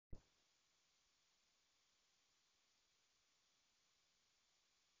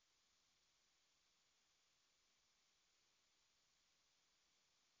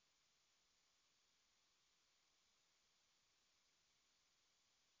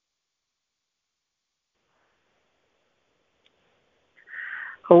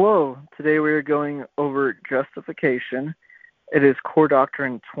Hello, today we are going over Justification. It is Core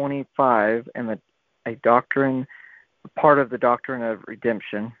Doctrine 25 and part of the Doctrine of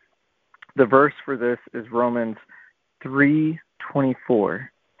Redemption. The verse for this is Romans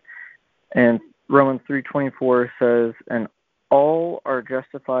 3:24. And Romans 3:24 says, "And all are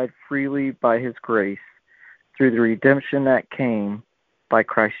justified freely by his grace through the redemption that came by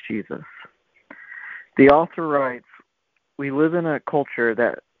Christ Jesus." The author writes, "We live in a culture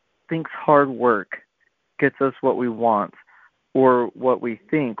that thinks hard work gets us what we want or what we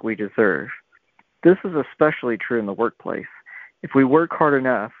think we deserve. This is especially true in the workplace. If we work hard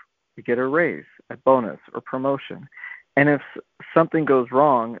enough, we get a raise, a bonus, or promotion. And if something goes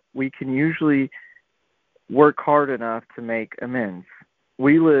wrong, we can usually work hard enough to make amends.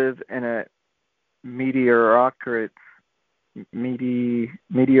 We live in a mediocratic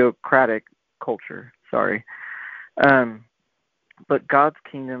culture. But God's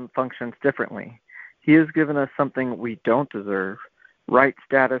kingdom functions differently. He has given us something we don't deserve, right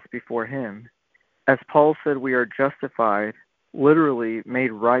status before him. As Paul said, we are justified, literally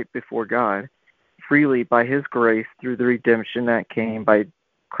made right before God, freely by his grace through the redemption that came by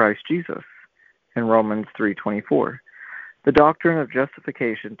Christ Jesus in Romans 3:24. The doctrine of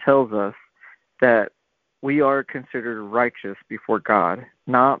justification tells us that we are considered righteous before God,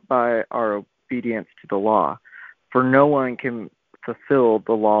 not by our obedience to the law, for no one can fulfill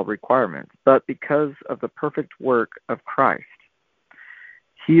the law requirements, but because of the perfect work of Christ.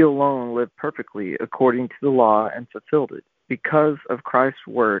 He alone lived perfectly according to the law and fulfilled it. Because of Christ's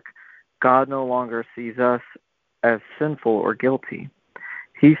work, God no longer sees us as sinful or guilty.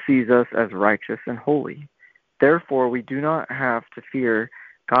 He sees us as righteous and holy. Therefore, we do not have to fear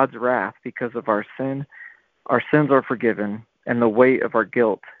God's wrath because of our sin. Our sins are forgiven, and the weight of our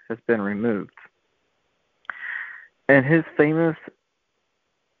guilt has been removed. In his famous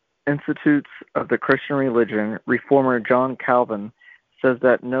Institutes of the Christian Religion, Reformer John Calvin says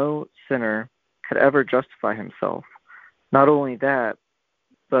that no sinner could ever justify himself. Not only that,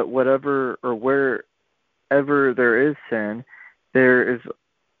 but whatever or wherever there is sin, there is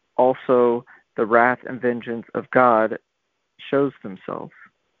also the wrath and vengeance of God shows themselves.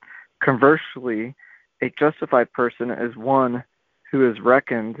 Conversely, a justified person is one who is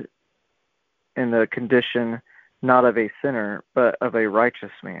reckoned in the condition not of a sinner, but of a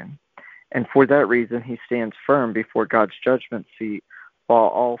righteous man. And for that reason, he stands firm before God's judgment seat while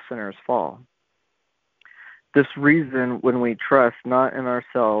all sinners fall. This reason, when we trust not in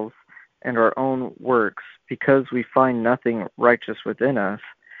ourselves and our own works, because we find nothing righteous within us,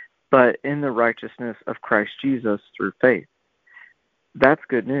 but in the righteousness of Christ Jesus through faith. That's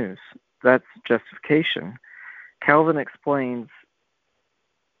good news. That's justification. Calvin explains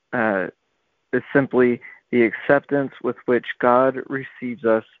is simply the acceptance with which God receives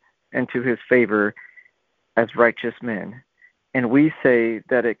us into his favor as righteous men. And we say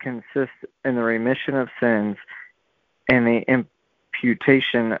that it consists in the remission of sins and the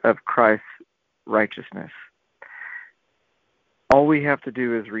imputation of Christ's righteousness. All we have to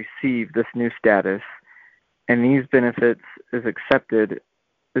do is receive this new status, and these benefits is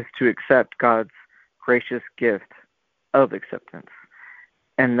to accept God's gracious gift of acceptance.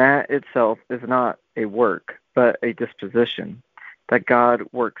 And that itself is not a work, but a disposition that God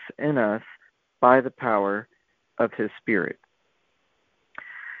works in us by the power of his Spirit.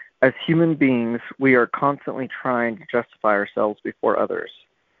 As human beings, we are constantly trying to justify ourselves before others.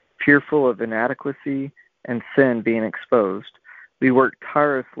 Fearful of inadequacy and sin being exposed, we work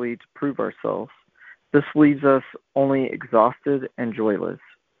tirelessly to prove ourselves. This leaves us only exhausted and joyless.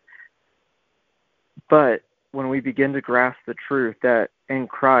 But when we begin to grasp the truth that in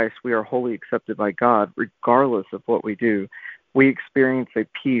Christ we are wholly accepted by God, regardless of what we do, we experience a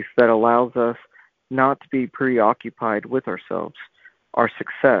peace that allows us not to be preoccupied with ourselves, our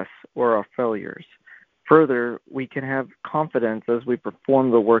success, or our failures. Further, we can have confidence as we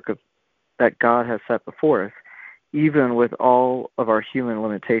perform the work that God has set before us, even with all of our human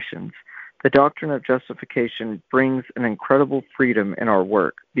limitations. The doctrine of justification brings an incredible freedom in our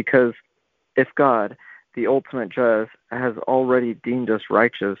work, because if God, the ultimate judge, has already deemed us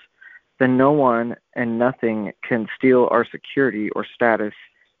righteous, then no one and nothing can steal our security or status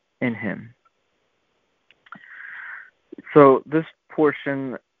in him. So this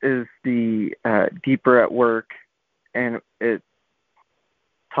portion is the deeper at work, and it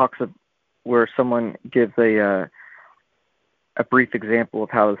talks of where someone gives a brief example of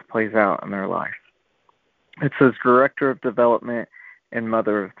how this plays out in their life. It says, Director of Development and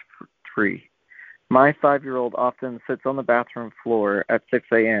mother of three. My 5-year-old often sits on the bathroom floor at 6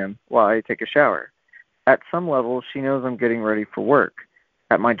 a.m. while I take a shower. At some level, she knows I'm getting ready for work.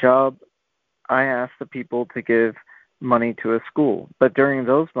 At my job, I ask the people to give money to a school. But during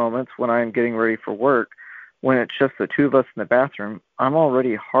those moments when I'm getting ready for work, when it's just the two of us in the bathroom, I'm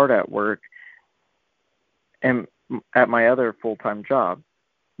already hard at work and at my other full-time job,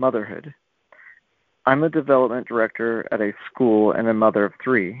 motherhood. I'm a development director at a school and a mother of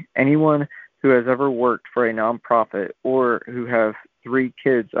three. Anyone who has ever worked for a nonprofit or who has 3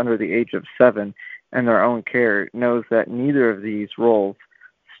 kids under the age of 7 in their own care knows that neither of these roles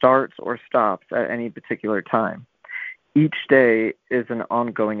starts or stops at any particular time. Each day is an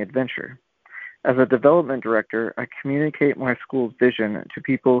ongoing adventure. As a development director, I communicate my school's vision to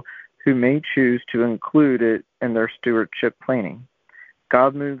people who may choose to include it in their stewardship planning.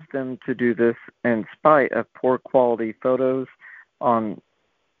 God moves them to do this in spite of poor quality photos on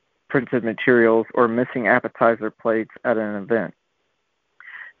printed materials or missing appetizer plates at an event.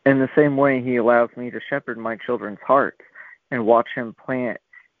 In the same way, He allows me to shepherd my children's hearts and watch Him plant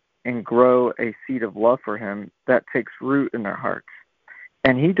and grow a seed of love for Him that takes root in their hearts.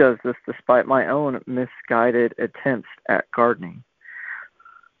 And He does this despite my own misguided attempts at gardening.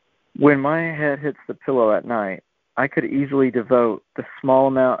 When my head hits the pillow at night, I could easily devote the small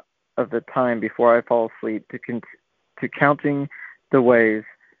amount of the time before I fall asleep to counting the ways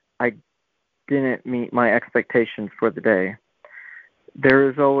I didn't meet my expectations for the day. There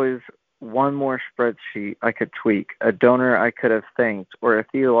is always one more spreadsheet I could tweak, a donor I could have thanked, or a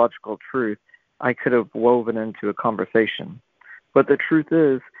theological truth I could have woven into a conversation. But the truth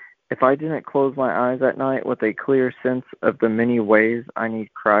is, if I didn't close my eyes at night with a clear sense of the many ways I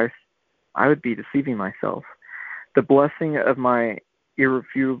need Christ, I would be deceiving myself. The blessing of my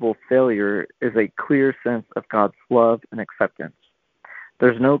irrefutable failure is a clear sense of God's love and acceptance.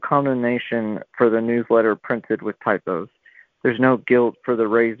 There's no condemnation for the newsletter printed with typos. There's no guilt for the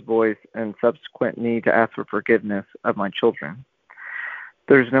raised voice and subsequent need to ask for forgiveness of my children.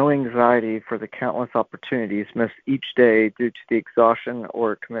 There's no anxiety for the countless opportunities missed each day due to the exhaustion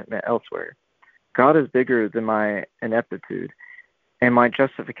or commitment elsewhere. God is bigger than my ineptitude, and my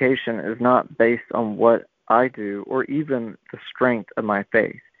justification is not based on what I do or even the strength of my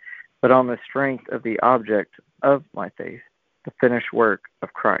faith, but on the strength of the object of my faith, the finished work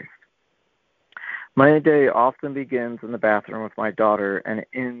of Christ. My day often begins in the bathroom with my daughter and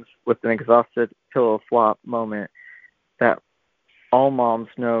ends with an exhausted pillow flop moment that all moms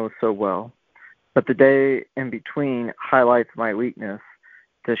know so well. But the day in between highlights my weakness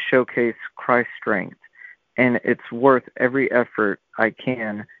to showcase Christ's strength, and it's worth every effort I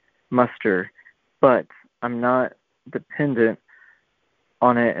can muster, but I'm not dependent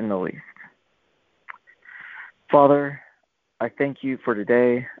on it in the least. Father, I thank You for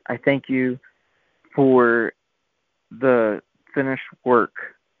today. I thank You for the finished work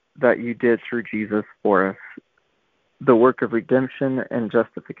that You did through Jesus for us, the work of redemption and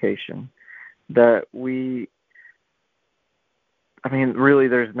justification, that really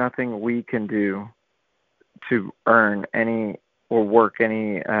there's nothing we can do to earn any or work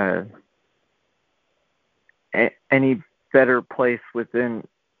any better place within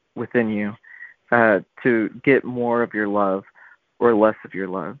You to get more of Your love or less of Your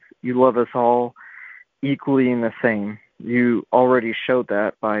love. You love us all equally and the same. You already showed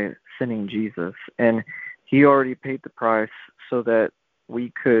that by sending Jesus, and He already paid the price so that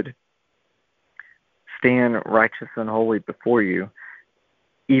we could stand righteous and holy before You,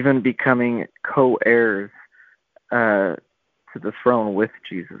 even becoming co-heirs to the throne with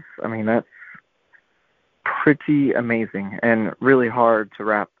Jesus. I mean, that's pretty amazing and really hard to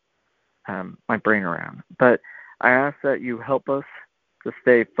wrap my brain around. But I ask that You help us to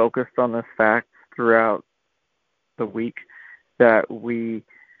stay focused on this fact throughout the week, that we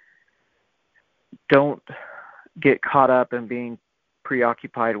don't get caught up in being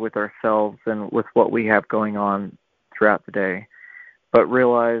preoccupied with ourselves and with what we have going on throughout the day, but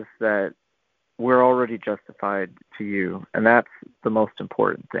realize that we're already justified to You, and that's the most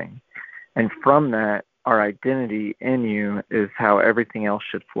important thing. And from that, our identity in You is how everything else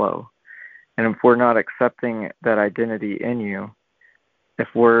should flow. And if we're not accepting that identity in You, if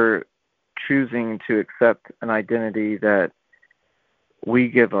we're choosing to accept an identity that we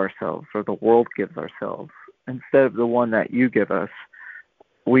give ourselves or the world gives ourselves instead of the one that You give us,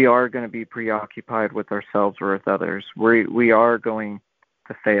 we are going to be preoccupied with ourselves or with others. We are going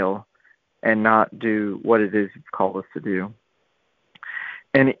to fail and not do what it is You've called us to do.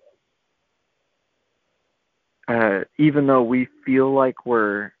 And even though we feel like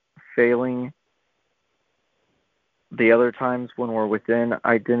we're failing the other times when we're within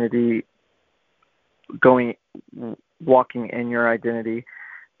identity, walking in Your identity,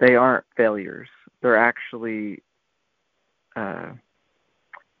 they aren't failures. They're actually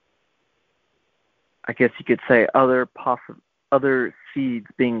I guess you could say, other seeds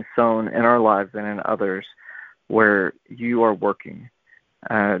being sown in our lives and in others where you are working.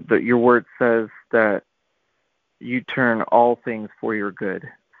 That your word says that you turn all things for your good.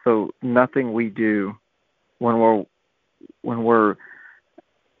 So nothing we do when we're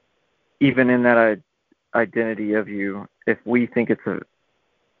even in that identity of you, if we think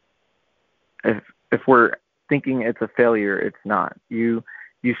if we're thinking it's a failure, it's not. You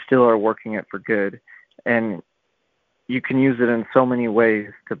still are working it for good, and you can use it in so many ways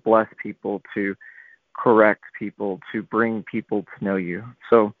to bless people, to correct people, to bring people to know you.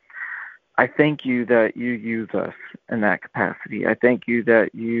 So I thank you that you use us in that capacity. I thank you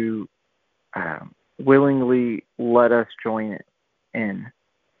that you willingly let us join in,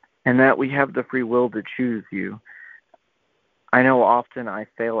 and that we have the free will to choose you. I know often I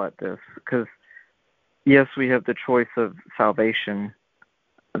fail at this because, yes, we have the choice of salvation,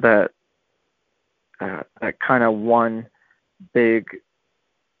 that kind of one big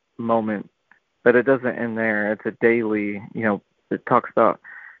moment, but it doesn't end there. It's a daily, it talks about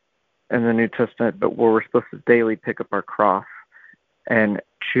in the New Testament, but where we're supposed to daily pick up our cross and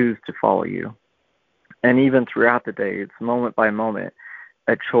choose to follow you. And even throughout the day, it's moment by moment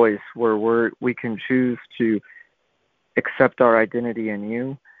a choice where we can choose to accept our identity in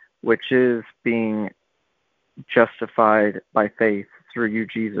you, which is being justified by faith through you,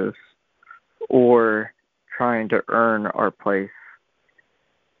 Jesus, or trying to earn our place,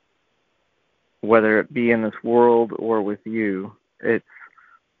 whether it be in this world or with you. It's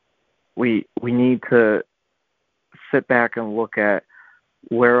we need to sit back and look at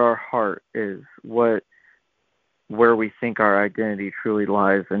where our heart is, where we think our identity truly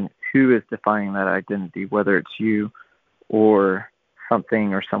lies, and who is defining that identity, whether it's you or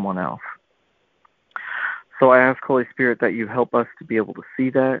something or someone else. So I ask, Holy Spirit, that you help us to be able to see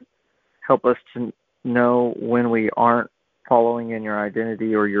that, help us to know when we aren't following in your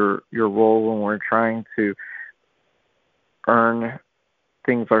identity or your role, when we're trying to earn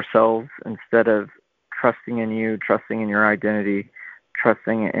things ourselves instead of trusting in you, trusting in your identity,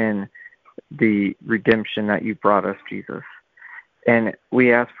 trusting in the redemption that you brought us, Jesus. And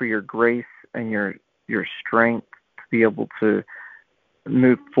we ask for your grace and your strength to be able to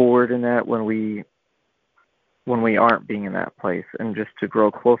move forward in that when we aren't being in that place, and just to grow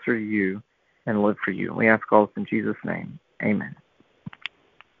closer to you and live for you. We ask all this in Jesus' name. Amen.